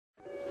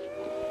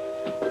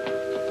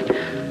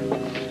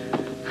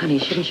Honey,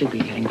 shouldn't you be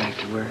getting back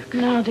to work?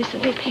 No, they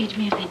said they page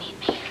me if they need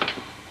me.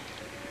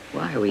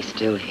 Why are we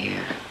still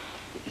here?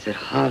 Is it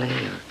Holly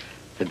or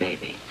the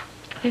baby?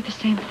 They're the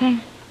same thing.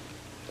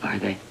 Are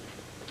they?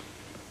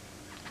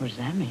 What does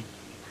that mean?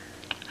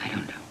 I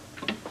don't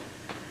know.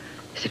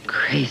 Is it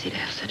crazy to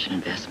have such an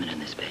investment in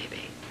this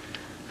baby?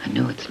 I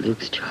know it's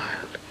Luke's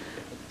child.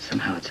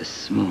 Somehow it's a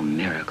small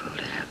miracle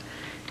to have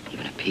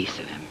even a piece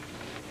of him.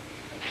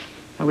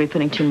 Are we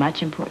putting too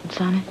much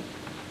importance on it?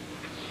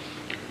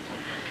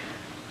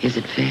 Is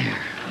it fair?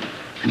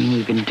 I mean,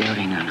 we've been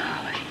doting on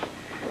Holly.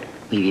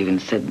 We've even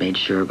made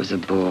sure it was a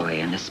boy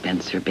and a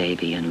Spencer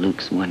baby and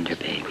Luke's wonder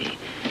baby.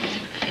 Is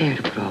it fair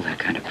to put all that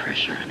kind of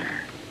pressure on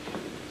her?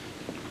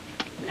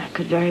 That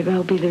could very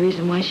well be the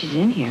reason why she's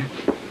in here.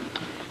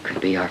 Could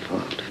be our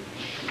fault.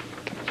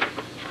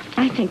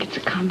 I think it's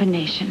a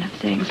combination of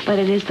things, but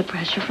it is the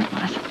pressure from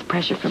us. It's the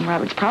pressure from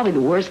Robert. It's probably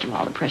the worst of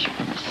all, the pressure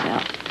from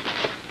herself.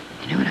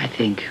 You know what I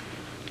think?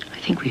 I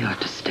think we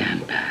ought to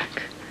stand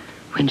back.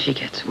 When she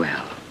gets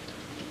well,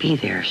 be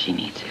there if she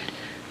needs it,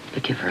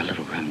 but give her a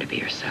little room to be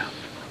herself.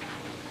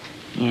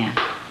 Yeah.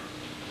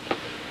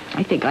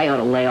 I think I ought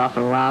to lay off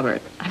of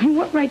Robert. I mean,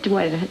 what right do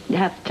I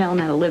have to tell him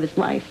how to live his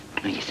life?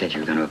 Well, you said you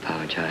were going to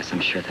apologize.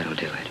 I'm sure that'll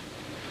do it.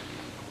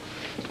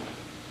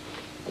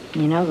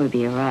 You know, Ruby,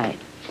 you're right.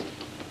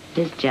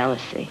 There's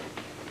jealousy.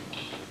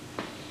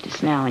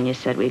 Just now when you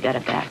said we got to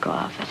back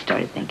off, I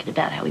started thinking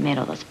about how we made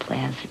all those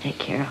plans to take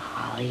care of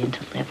Holly and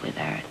to live with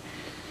her.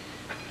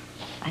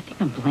 I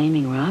think I'm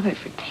blaming Robert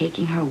for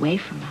taking her away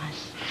from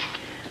us.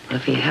 Well,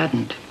 if he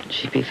hadn't,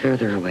 she'd be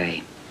further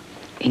away.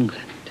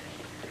 England.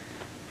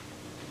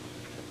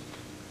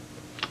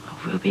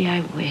 Oh, Ruby,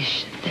 I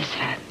wish this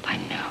had... I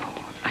know.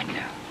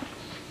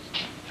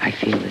 I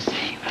feel the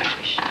same. I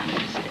wish none of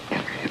this had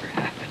ever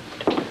happened.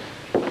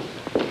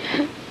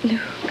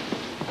 Luke.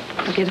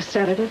 I'll get a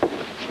sedative.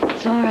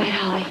 It's all right,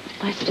 Holly.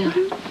 Lie still.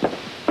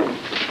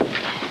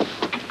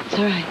 It's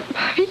all right.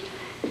 Bobby?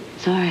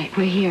 It's all right.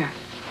 We're here.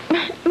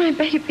 My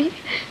baby.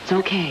 It's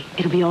okay.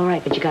 It'll be all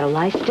right, but you gotta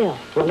lie still.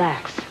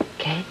 Relax,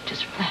 okay?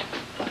 Just relax.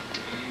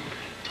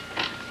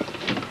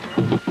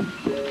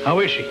 How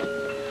is she?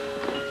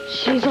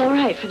 She's all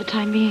right for the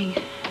time being.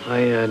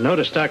 I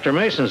noticed Dr.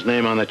 Mason's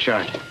name on the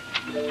chart.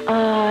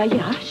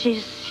 Yeah,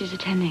 she's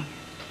attending.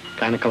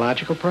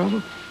 Gynecological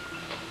problem?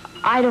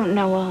 I don't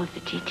know all of the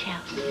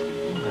details.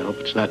 Well, I hope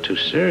it's not too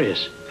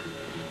serious.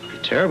 It'd be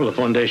terrible if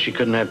one day she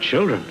couldn't have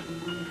children.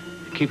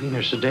 You're keeping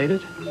her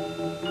sedated?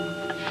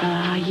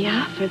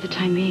 Yeah, for the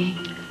time being.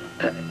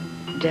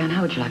 Dan,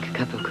 how would you like a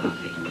cup of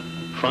coffee?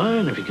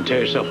 Fine, if you can tear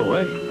yourself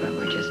away. Well,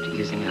 we're just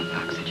using up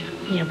oxygen.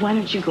 Yeah, why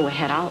don't you go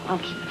ahead? I'll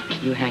keep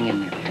it. You hang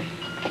in there, baby.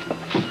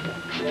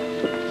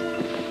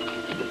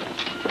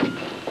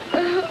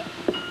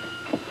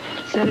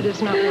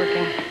 Sedative's not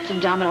working. It's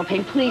abdominal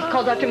pain. Please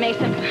call Dr.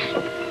 Mason.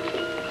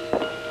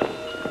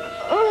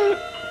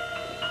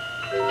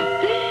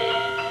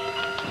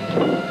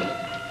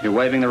 You're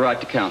waiving the right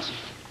to counsel.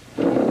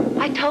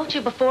 I told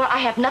you before, I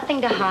have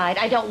nothing to hide.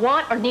 I don't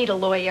want or need a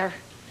lawyer.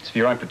 It's for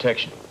your own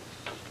protection.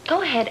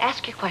 Go ahead,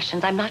 ask your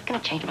questions. I'm not going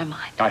to change my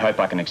mind. I hope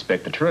I can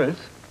expect the truth.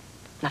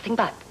 Nothing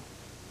but.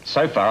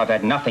 So far, I've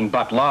had nothing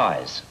but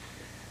lies.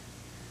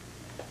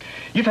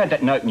 You've had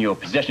that note in your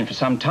possession for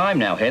some time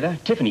now, Heather.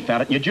 Tiffany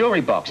found it in your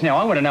jewelry box. Now,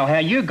 I want to know how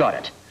you got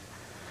it.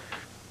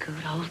 Good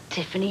old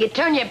Tiffany, you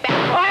turn your back.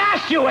 I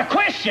asked you a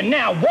question.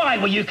 Now, why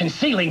were you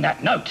concealing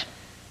that note?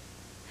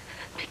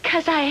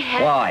 Because I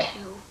had Why? to.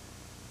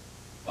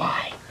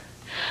 Why?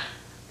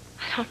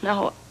 I don't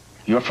know.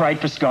 You afraid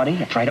for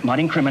Scotty? Afraid it might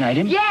incriminate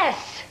him?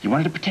 Yes! You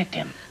wanted to protect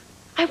him.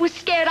 I was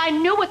scared. I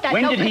knew what that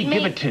When note did he could mean.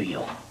 give it to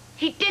you?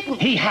 He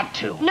didn't. He had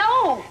to.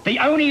 No! The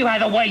only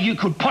other way you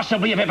could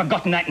possibly have ever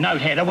gotten that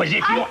note, Heather, was if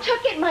you... I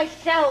took it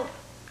myself.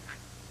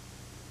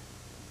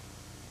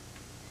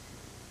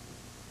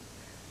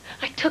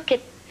 I took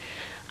it.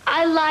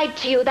 I lied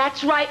to you.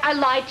 That's right. I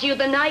lied to you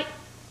the night.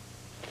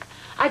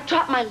 I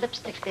dropped my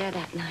lipstick there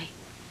that night.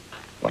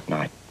 What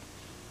night?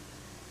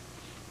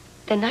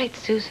 The night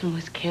Susan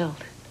was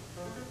killed.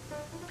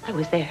 I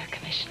was there,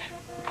 Commissioner.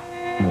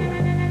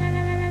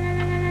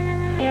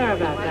 Yeah,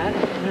 about that.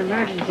 It's an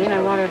emergency, and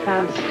I want her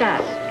found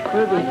stat.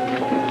 Ruby.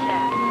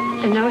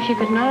 And no, she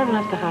could not have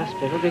left the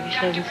hospital because she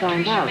hasn't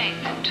signed out.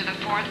 To the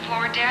fourth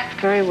floor desk.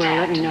 Very well,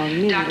 let me know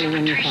immediately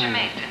when you find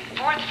Mason,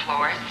 fourth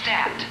floor,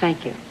 stat.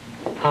 Thank you.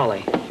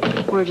 Holly,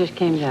 Word just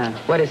came down.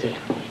 what is it?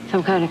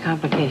 Some kind of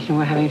complication.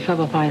 We're having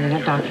trouble finding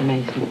that Dr.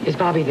 Mason. Is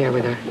Bobby there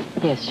with her?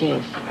 Yes, she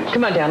is.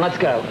 Come on down, let's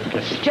go.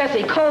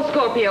 Jesse, call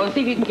Scorpio and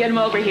see if you can get him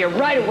over here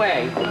right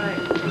away.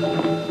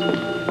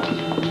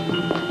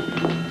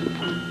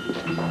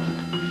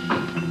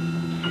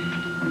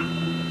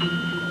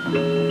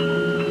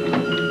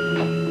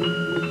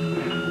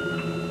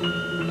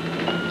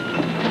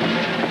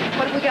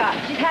 What have we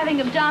got? She's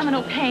having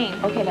abdominal pain.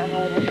 Okay, now,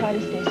 Holly, we'll try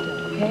to stay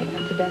still, okay?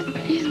 That's the best.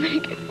 Please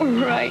make it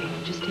right.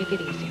 Just take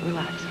it easy.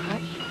 Relax, all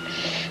right?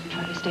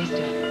 Try to stay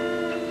still.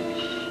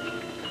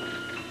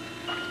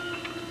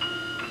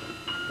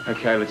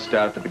 Okay, let's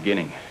start at the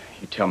beginning.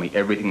 You tell me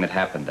everything that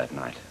happened that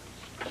night.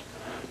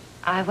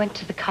 I went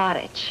to the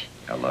cottage.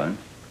 Alone?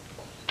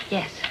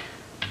 Yes.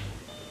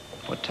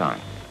 What time?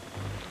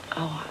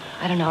 Oh,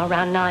 I don't know,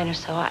 around 9 or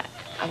so. I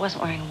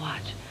wasn't wearing a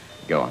watch.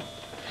 Go on.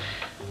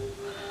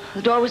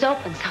 The door was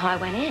open, so I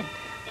went in.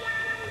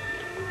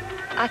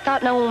 I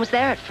thought no one was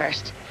there at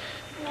first.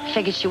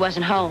 Figured she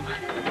wasn't home.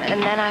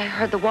 And then I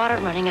heard the water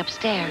running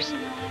upstairs.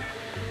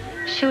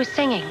 She was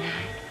singing.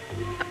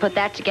 I put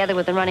that together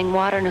with the running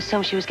water and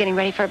assumed she was getting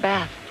ready for a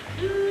bath.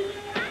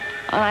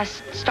 When I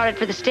started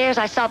for the stairs,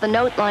 I saw the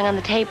note lying on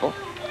the table.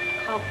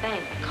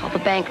 Called the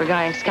bank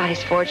regarding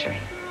Scotty's forgery.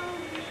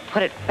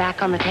 Put it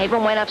back on the table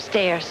and went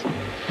upstairs.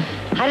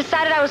 I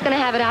decided I was going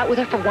to have it out with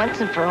her for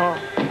once and for all.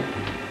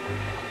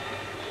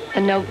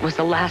 The note was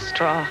the last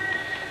straw.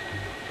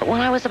 But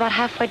when I was about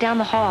halfway down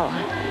the hall,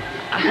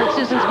 I heard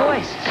Susan's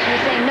voice. She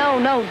was saying, no,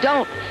 no,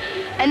 don't.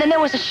 And then there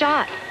was a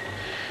shot.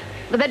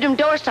 The bedroom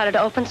door started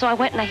to open, so I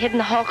went and I hid in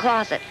the hall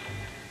closet.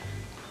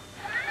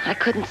 I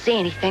couldn't see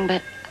anything,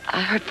 but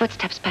I heard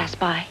footsteps pass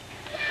by.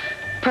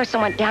 A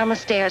person went down the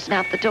stairs and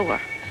out the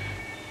door.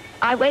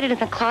 I waited in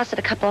the closet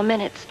a couple of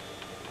minutes,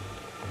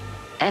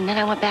 and then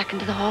I went back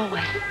into the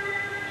hallway.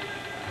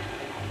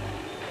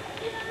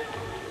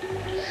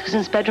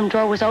 Susan's bedroom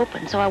door was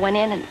open, so I went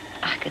in and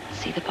I could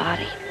see the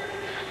body.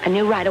 I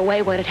knew right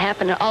away what had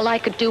happened, and all I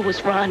could do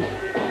was run.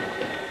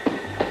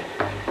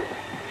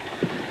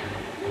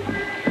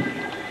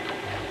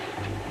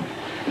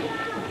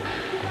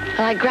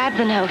 Well, I grabbed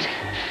the note.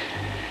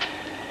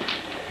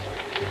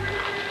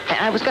 And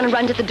I was going to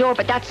run to the door,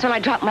 but that's when I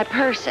dropped my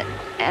purse,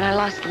 and I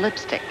lost the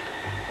lipstick.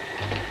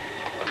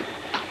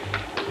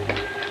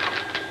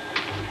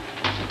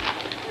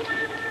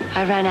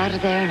 I ran out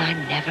of there, and I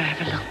never,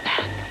 ever looked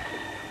back.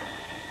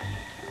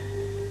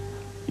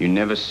 You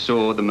never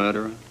saw the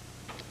murderer?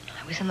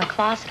 I was in the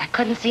closet. I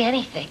couldn't see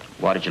anything.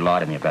 Why did you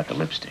lie to me about the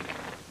lipstick?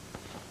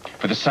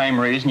 For the same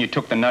reason you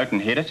took the note and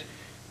hid it?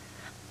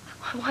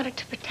 I wanted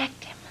to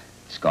protect him.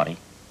 Scotty?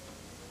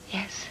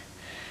 Yes.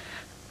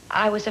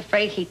 I was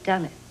afraid he'd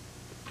done it.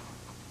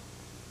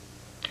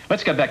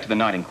 Let's go back to the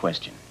night in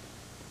question.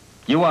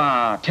 You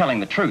are telling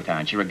the truth,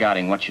 aren't you,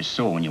 regarding what you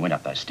saw when you went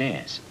up those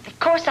stairs? Of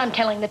course I'm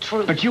telling the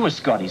truth. But you were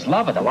Scotty's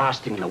lover. The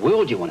last thing in the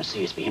world you want to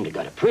see is for him to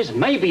go to prison.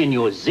 Maybe in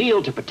your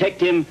zeal to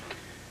protect him,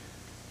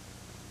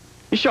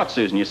 you shot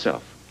Susan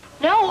yourself.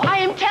 No, I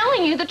am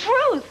telling you the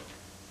truth.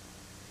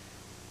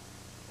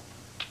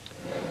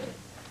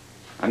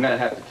 I'm going to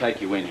have to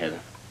take you in, Heather.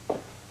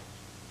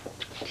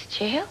 To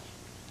jail?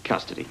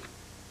 Custody.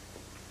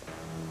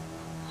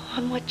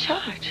 On what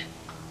charge?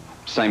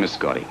 Same as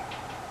Scotty.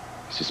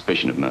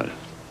 Suspicion of murder.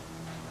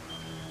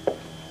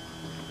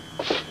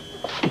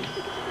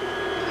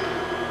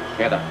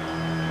 Heather.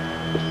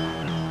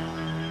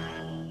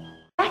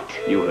 What?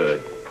 You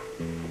heard.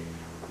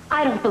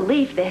 I don't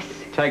believe this.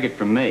 Take it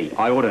from me.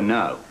 I ought to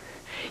know.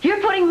 You're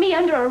putting me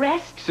under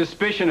arrest?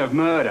 Suspicion of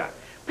murder.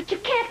 But you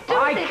can't do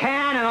I this.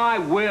 can and I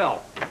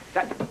will.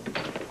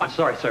 I'm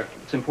sorry, sir.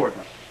 It's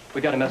important. We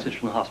got a message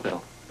from the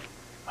hospital.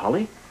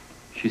 Holly?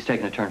 She's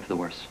taking a turn for the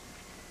worse.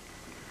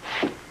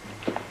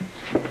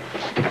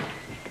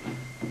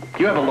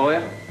 You have a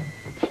lawyer?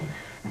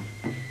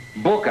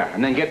 Book her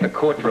and then get the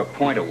court to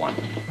appoint her one.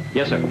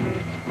 Yes, sir.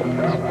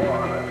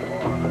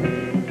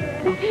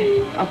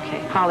 Okay,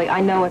 Holly,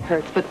 I know it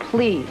hurts, but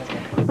please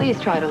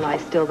try to lie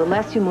still. The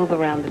less you move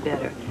around, the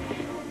better.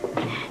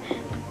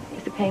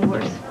 Is the pain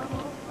worse?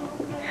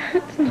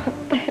 It's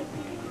not that.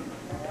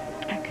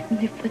 I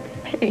can live with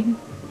the pain.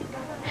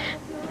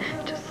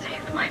 Just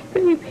save my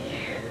baby.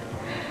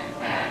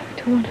 I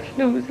don't want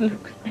to lose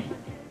Luke's baby.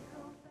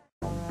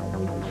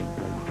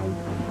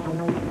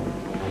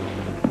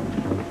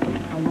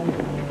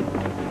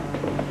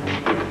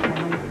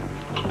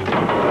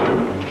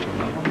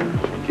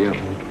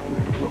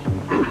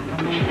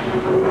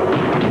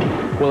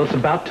 Well, it's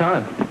about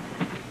time.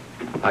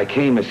 I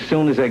came as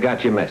soon as I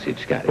got your message,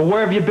 Scotty. But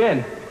where have you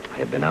been? I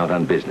have been out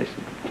on business.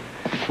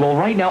 Well,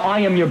 right now,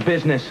 I am your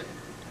business.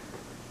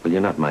 Well,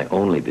 you're not my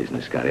only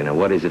business, Scotty. Now,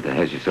 what is it that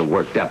has you so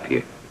worked up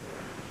here?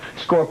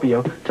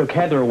 Scorpio took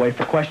Heather away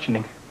for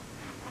questioning.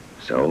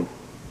 So?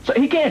 So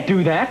he can't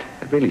do that.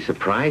 That really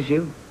surprise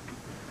you?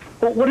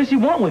 Well, what does he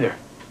want with her?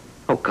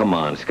 Oh, come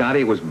on, Scotty.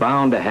 It was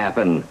bound to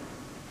happen.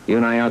 You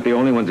and I aren't the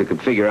only ones that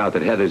could figure out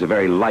that Heather's a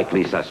very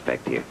likely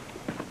suspect here.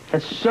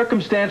 That's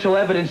circumstantial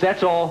evidence,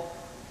 that's all.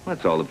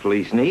 That's all the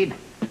police need.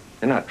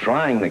 They're not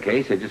trying the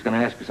case. They're just going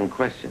to ask her some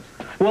questions.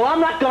 Well,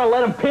 I'm not going to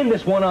let him pin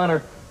this one on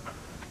her.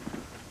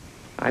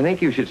 I think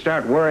you should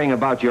start worrying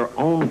about your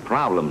own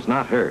problems,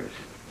 not hers.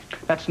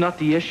 That's not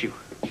the issue.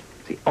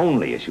 It's the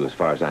only issue as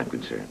far as I'm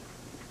concerned.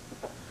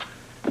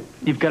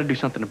 You've got to do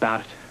something about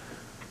it.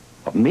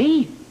 What,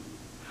 me?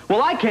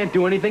 Well, I can't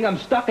do anything. I'm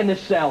stuck in this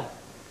cell.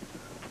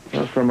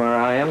 Well, from where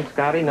I am,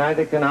 Scotty,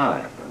 neither can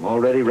I. I'm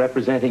already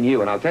representing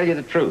you, and I'll tell you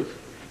the truth.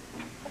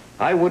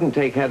 I wouldn't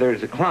take Heather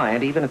as a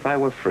client, even if I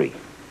were free.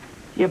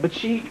 Yeah, but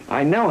she...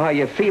 I know how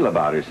you feel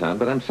about her, son,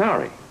 but I'm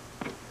sorry.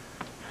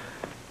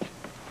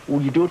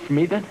 Will you do it for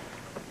me, then?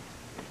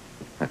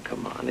 Now,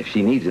 come on. If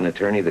she needs an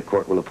attorney, the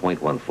court will appoint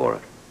one for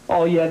her.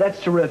 Oh, yeah, that's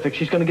terrific.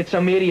 She's going to get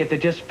some idiot that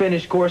just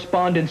finished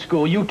correspondence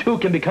school. You, too,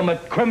 can become a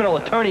criminal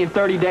attorney in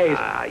 30 days.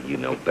 Ah, you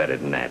know better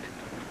than that.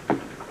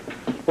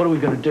 What are we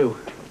going to do?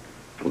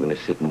 We're going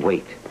to sit and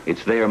wait.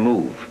 It's their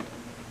move.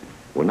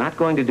 We're not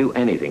going to do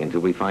anything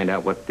until we find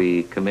out what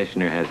the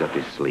commissioner has up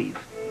his sleeve.